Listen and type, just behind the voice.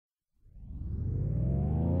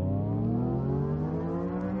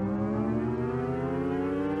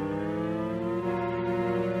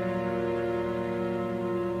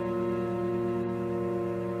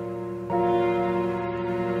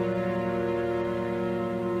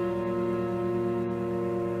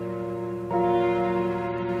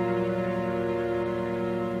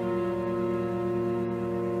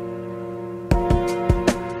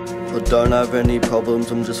Don't have any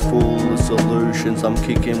problems, I'm just full of solutions. I'm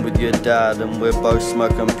kicking with your dad and we're both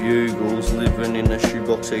smoking bugles, living in a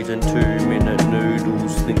shoebox eating 2-minute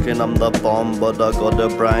noodles, thinking I'm the bomb but I got a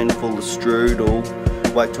brain full of strudel.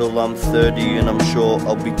 Wait till I'm 30 and I'm sure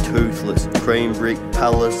I'll be toothless. Cream brick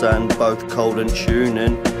palace and both cold and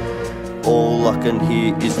tuning. All I can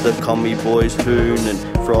hear is the commie boys hooning.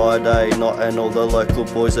 Friday night and all the local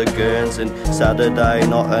boys are Guerns, and Saturday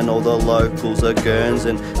night and all the locals are Guerns,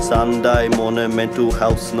 and Sunday morning mental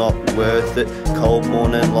health's not worth it. Cold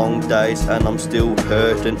morning, long days and I'm still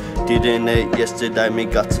hurting. Didn't eat yesterday, me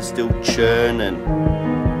guts are still churning.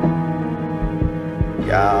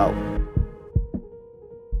 Yow.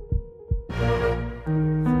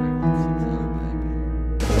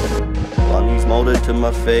 Bunnies moulded to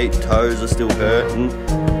my feet, toes are still hurting.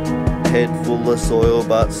 Head full of soil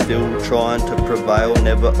but still trying to prevail.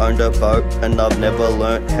 Never owned a boat and I've never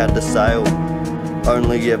learnt how to sail.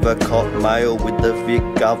 Only ever caught mail with the Vic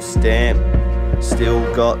Gov stamp. Still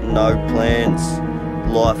got no plans.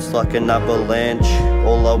 Life's like an avalanche.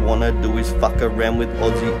 All I wanna do is fuck around with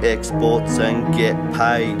Aussie exports and get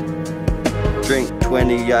paid. Drink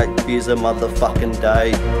 28 beers a motherfucking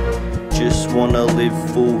day. Just wanna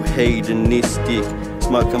live full hedonistic,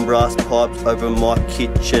 smoking brass pipes over my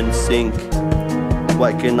kitchen sink.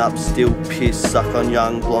 Waking up still pissed, suck on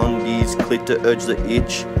young blondies, clit to urge the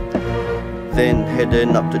itch. Then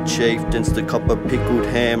heading up to Chieftains to cop a pickled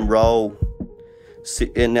ham roll.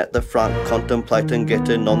 Sitting at the front contemplating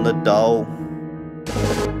getting on the dole.